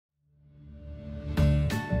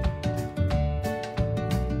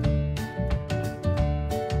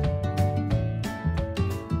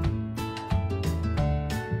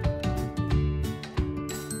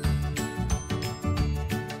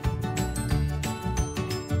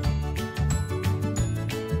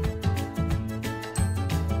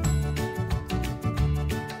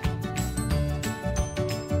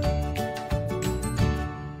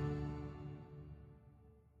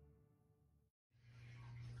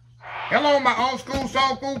Hello, my old school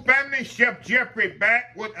soul food family. Chef Jeffrey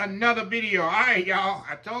back with another video. All right, y'all.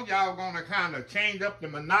 I told y'all I was going to kind of change up the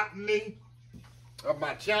monotony of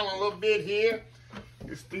my channel a little bit here.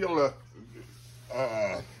 It's still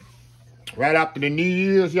right after the New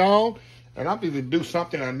Year's, y'all. And I'm going to do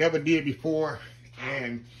something I never did before.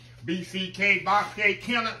 And BCK, Box Cake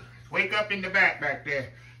Killer, wake up in the back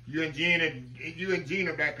there. You and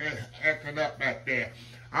Gina back there acting up back there.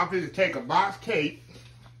 I'm going to take a box cake.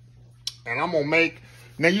 And I'm going to make,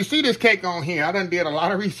 now you see this cake on here. I done did a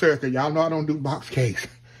lot of research because y'all know I don't do box cakes.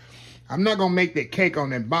 I'm not going to make that cake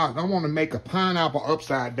on that box. I want to make a pineapple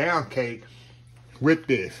upside down cake with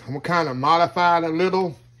this. I'm going to kind of modify it a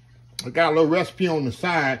little. I got a little recipe on the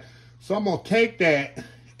side. So I'm going to take that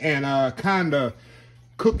and kind of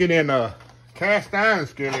cook it in a cast iron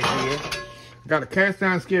skillet here. Got a cast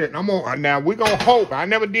iron skillet. Now we're going to hope. I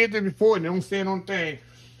never did this before and don't say it on thing.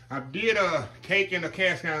 I did a cake in a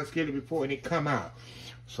cast iron skillet before and it come out.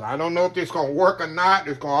 So I don't know if this is going to work or not.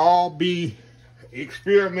 It's going to all be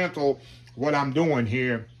experimental what I'm doing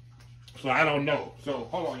here. So I don't know. So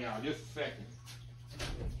hold on y'all, just a second.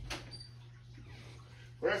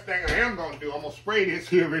 First thing I am going to do, I'm going to spray this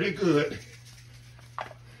here really good.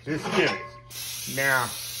 This skillet. Now,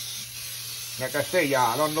 like I say y'all,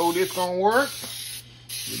 I don't know if this is going to work.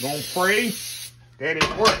 We're going to pray that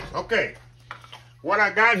it works. Okay. What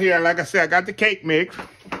I got here, like I said, I got the cake mix.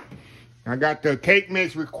 I got the cake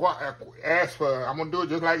mix asked for, I'm going to do it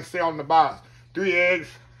just like it said on the box. 3 eggs,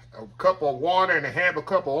 a cup of water, and a half a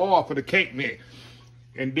cup of oil for the cake mix.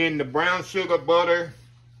 And then the brown sugar butter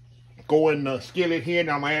go in the skillet here.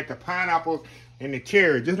 Now I'm going to add the pineapples and the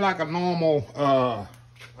cherries, just like a normal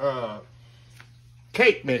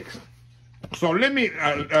cake mix. So let me,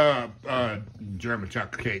 German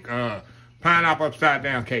chocolate cake, pineapple upside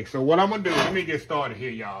down cake. So what I'm gonna do, let me get started here,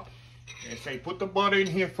 y'all. And say, put the butter in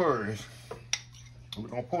here first. We're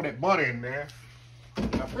gonna pour that butter in there.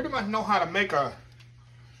 I pretty much know how to make I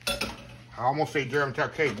almost say German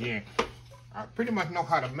chocolate cake again. I pretty much know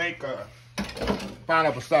how to make a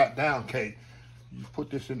pineapple upside down cake. You put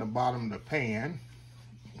this in the bottom of the pan.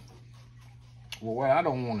 Well, what I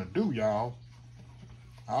don't want to do, y'all,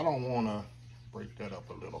 I don't want to break that up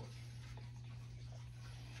a little.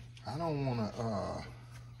 I don't want to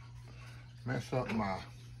mess up my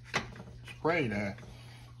spray there.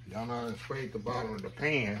 Y'all know how to spray at the bottom of the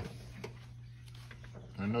pan.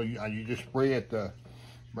 I know you just spray at the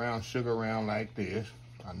brown sugar around like this.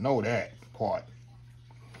 I know that part.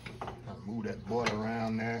 I move that butter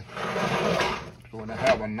around there so it'll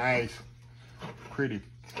have a nice, pretty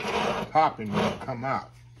popping when it come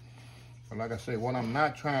out. But like I say, what I'm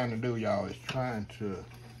not trying to do, y'all, is trying to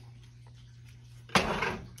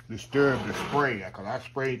disturb the spray, because I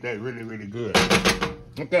sprayed that really, really good.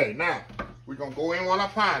 Okay, now we're gonna go in with our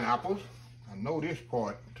pineapples. I know this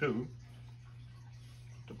part too.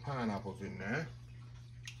 Put the pineapples in there.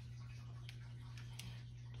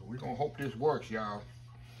 So we're gonna hope this works, y'all.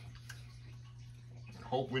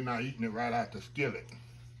 Hope we're not eating it right out the skillet.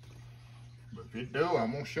 But if it do,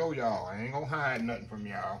 I'm gonna show y'all. I ain't gonna hide nothing from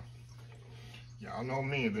y'all. Y'all know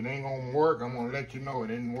me. If it ain't gonna work, I'm gonna let you know it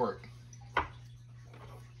didn't work.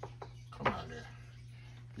 Come on there.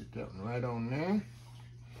 Get that one right on there.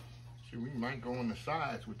 See, we might go on the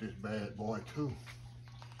sides with this bad boy too.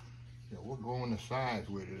 Yeah, we'll go on the sides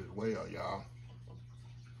with it as well, y'all.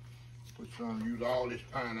 Put some, use all this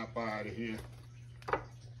pineapple out of here.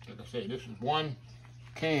 Like I say, this is 1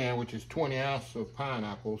 can, which is 20 ounces of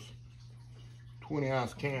pineapples. 20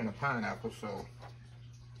 ounce can of pineapple, so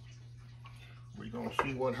we're gonna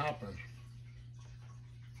see what happens.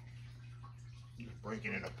 Just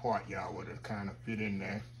breaking it apart, y'all, where it kind of fit in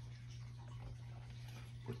there.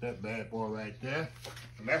 Put that bad boy right there.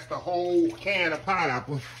 And that's the whole can of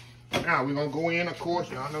pineapple. Now we're gonna go in, of course,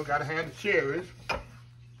 y'all know gotta have the cherries.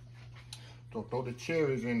 So throw the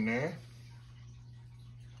cherries in there.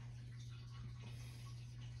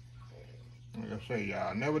 Like I say,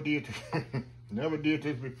 y'all, never did this, never did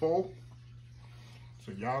this before.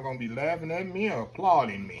 So y'all gonna be laughing at me or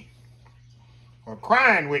applauding me. Or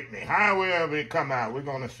crying with me. However it come out, we're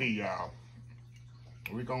gonna see, y'all.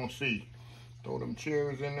 We're gonna see. Throw them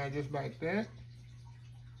cherries in there just like that.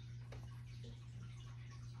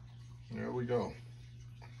 There we go.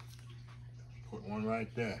 Put one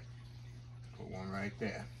right there. Put one right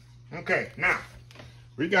there. Okay, now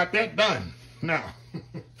we got that done. Now,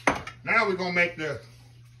 now we're gonna make the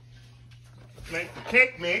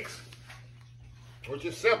cake mix, which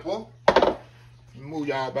is simple. Move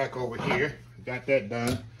y'all back over here. Got that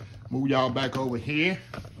done. Move y'all back over here.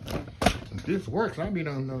 If this works,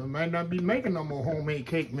 might not be making no more homemade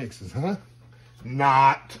cake mixes, huh?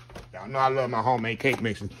 Not. Y'all know I love my homemade cake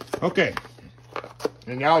mixes. Okay.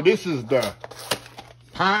 And y'all, this is the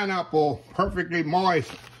pineapple perfectly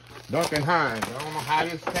moist Duncan Hines. I don't know how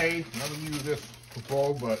this tastes. Never used this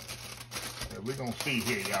before, but we're going to see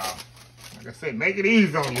here, y'all. Like I said, make it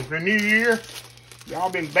easy on you. It's the New Year. Y'all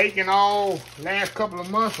been baking all last couple of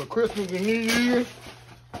months for Christmas and New Year's.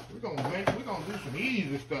 We're gonna do some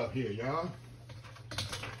easy stuff here, y'all.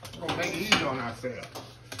 We're gonna make it easy on ourselves.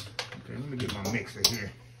 Okay, let me get my mixer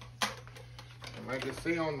here. And like I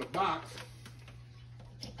say on the box,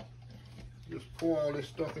 just pour all this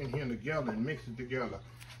stuff in here together and mix it together.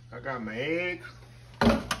 I got my eggs,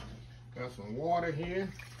 got some water here,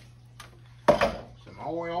 some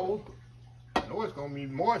oil. I know it's gonna be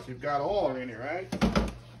moist. It's got oil in it, right?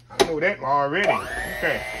 I know that already.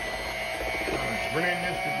 Okay. Blend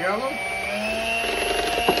this together.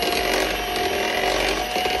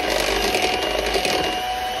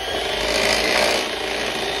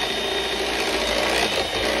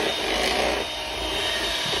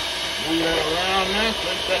 Move that around now,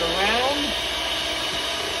 flip that around.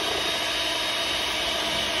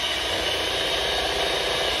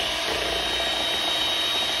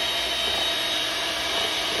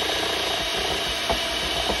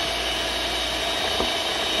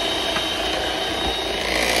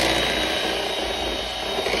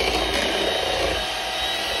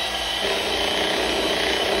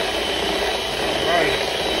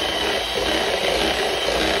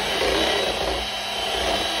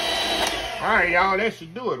 Alright, y'all, that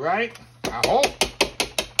should do it, right? I hope.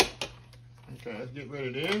 Okay, let's get rid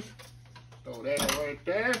of this. Throw that right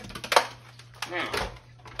there. Now,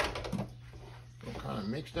 we'll kind of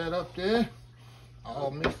mix that up there.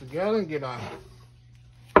 All mixed together and get our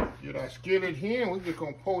skillet here. And we're just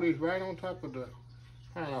going to pour this right on top of the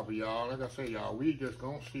pineapple, y'all. Like I say, y'all, we just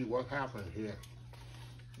going to see what happens here.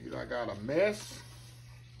 Either I got a mess,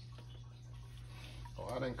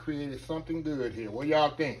 or I done created something good here. What y'all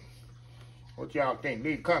think? What y'all think?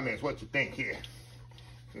 Leave comments what you think here.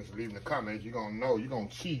 Just leave in the comments, you're gonna know, you're gonna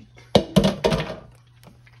cheat.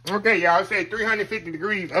 Okay, y'all, it said 350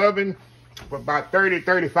 degrees oven for about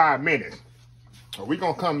 30-35 minutes. So we're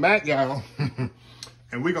gonna come back, y'all,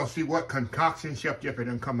 and we're gonna see what concoction Chef Jeffrey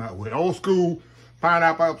done come out with. Old school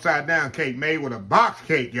pineapple upside down cake made with a box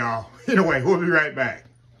cake, y'all. Anyway, we'll be right back.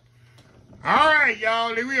 All right,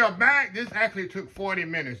 y'all, we are back. This actually took 40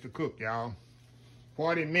 minutes to cook, y'all.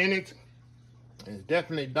 40 minutes. It's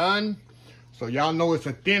definitely done. So y'all know it's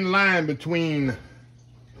a thin line between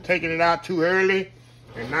taking it out too early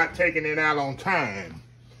and not taking it out on time.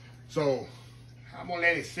 So I'm gonna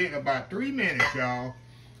let it sit about 3 minutes, y'all.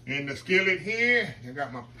 In the skillet here, I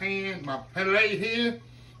got my pan, my plate here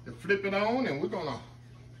to flip it on, and we're gonna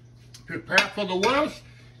prepare for the worst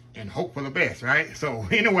and hope for the best, right? So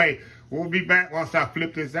anyway, we'll be back once I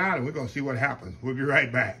flip this out, and we're gonna see what happens. We'll be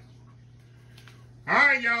right back. All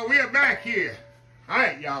right, y'all, we are back here. All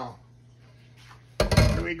right, y'all.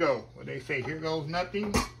 Here we go. What they say, here goes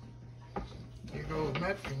nothing. Here goes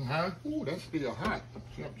nothing, huh? Ooh, that's still hot.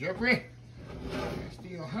 Chef Jeffrey, that's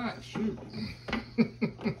still hot. Shoot.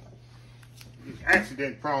 It's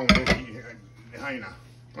accident prone.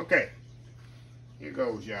 Okay. Here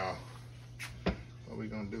goes, y'all. What we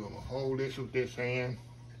gonna do? I'm gonna hold this with this hand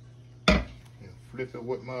and flip it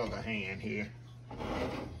with my other hand here.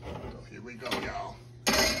 So here we go, y'all.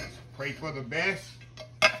 Pray for the best,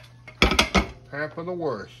 prepare for the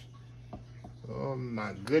worst. Oh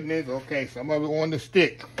my goodness. Okay, some of it on the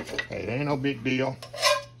stick. Hey, it ain't no big deal.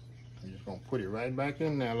 I'm just gonna put it right back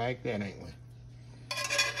in there like that, ain't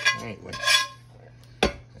we? Ain't we?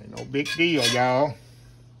 Ain't no big deal, y'all.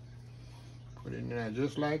 Put it in there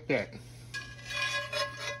just like that.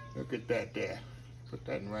 Look at that there. Put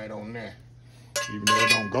that right on there. Even though it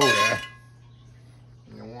don't go there.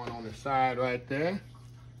 And the one on the side right there.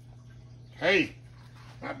 Hey,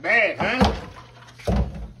 not bad, huh?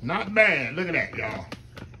 Not bad. Look at that, y'all.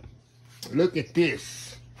 Look at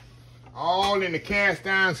this. All in the cast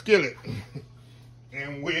iron skillet.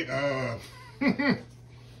 And with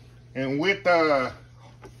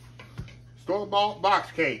store-bought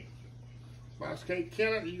box cake. Box cake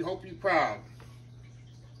Kenneth, you hope you're proud.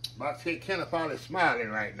 Box cake Kenneth probably smiling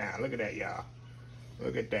right now. Look at that, y'all.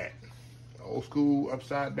 Look at that. Old school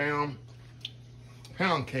upside down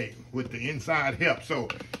pound cake with the inside help. So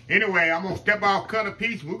anyway, I'm gonna step out, cut a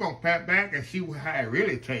piece. We're gonna pat back and see how it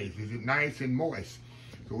really tastes. Is it nice and moist?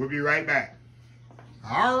 So we'll be right back.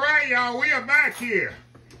 All right, y'all, we are back here.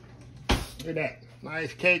 Look at that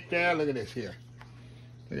nice cake there. Look at this here.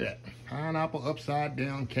 Look at that pineapple upside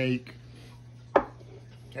down cake.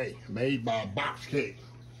 Hey, made by Box Cake,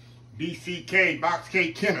 BCK Box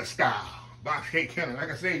Cake Kenner style. box cake killing.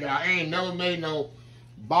 Like I said, y'all, I ain't never made no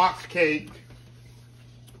box cake,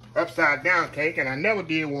 upside down cake, and I never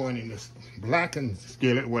did one in this blackened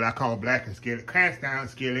skillet, what I call blackened skillet, cast down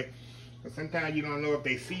skillet. But sometimes you don't know if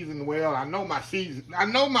they season well. I know my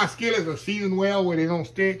skillets are seasoned well where they don't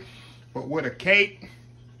stick, but with a cake,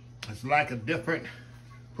 it's like a different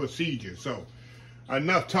procedure. So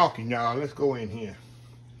enough talking, y'all. Let's go in here.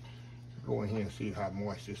 Go in here and see how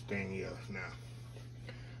moist this thing is now.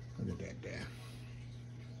 Look at that there.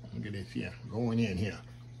 Look at this here. Going in here.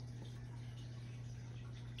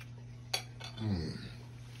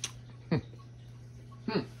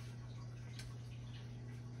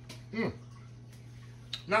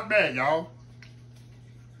 Not bad, y'all.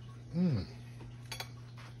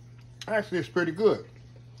 Actually, it's pretty good.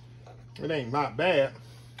 It ain't not bad.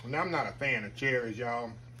 And I'm not a fan of cherries,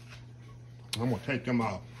 y'all. I'm gonna take them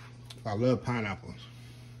off. I love pineapples.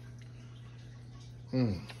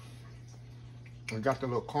 I got the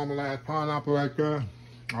little caramelized pineapple right there.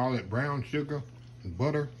 All that brown sugar and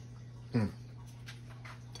butter.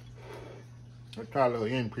 Let's try a little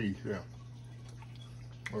increase here.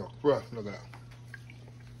 A little crust, look at that.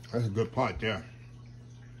 That's a good part there.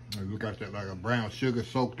 Look at that, like a brown sugar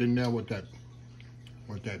soaked in there with that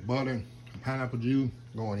butter and pineapple juice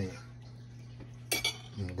going in.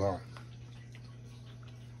 Oh God.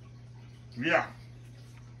 Yeah.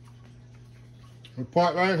 The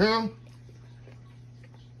part right here,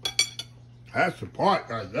 that's the part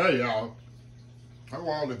right there, y'all. That's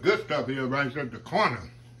where all the good stuff is right there at the corner.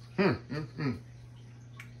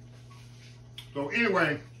 So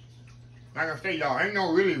anyway, like I say, y'all, ain't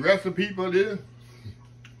no really recipe for this.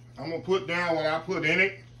 I'm gonna put down what I put in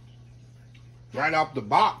it right off the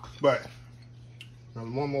box, but there's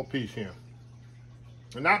one more piece here.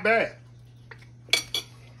 But not bad.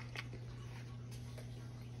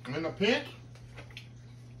 In a pinch,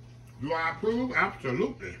 do I approve?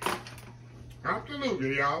 Absolutely.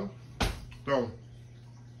 Absolutely, y'all. So,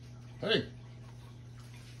 hey,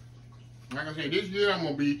 like I said, this year I'm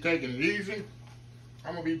gonna be taking it easy.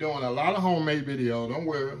 I'm gonna be doing a lot of homemade videos, don't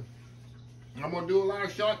worry. I'm gonna do a lot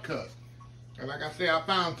of shortcuts. And like I said,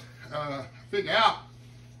 I figured out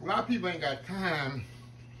a lot of people ain't got time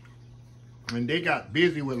and they got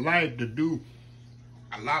busy with life to do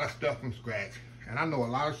a lot of stuff from scratch. And I know a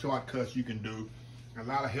lot of shortcuts you can do, a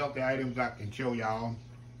lot of healthy items I can show y'all.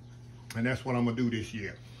 And that's what I'm gonna do this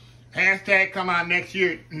year. Hashtag come out next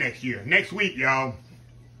week, y'all.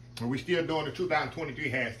 And we're still doing the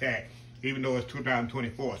 2023 hashtag, even though it's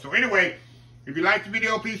 2024. So anyway, if you like the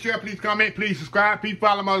video, please share, please comment, please subscribe, please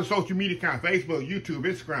follow my other social media accounts, Facebook, YouTube,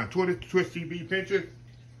 Instagram, Twitter, Twitch TV, Pinterest,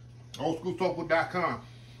 oldschoolsoulfood.com.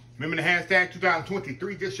 Remember the hashtag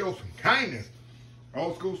 2023, just show some kindness.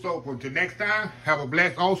 Old School Soul Food. Till next time, have a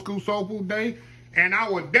blessed Old School Soul Food day. And I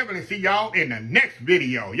will definitely see y'all in the next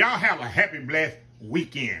video. Y'all have a happy, blessed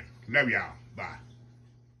weekend. Love y'all. Bye.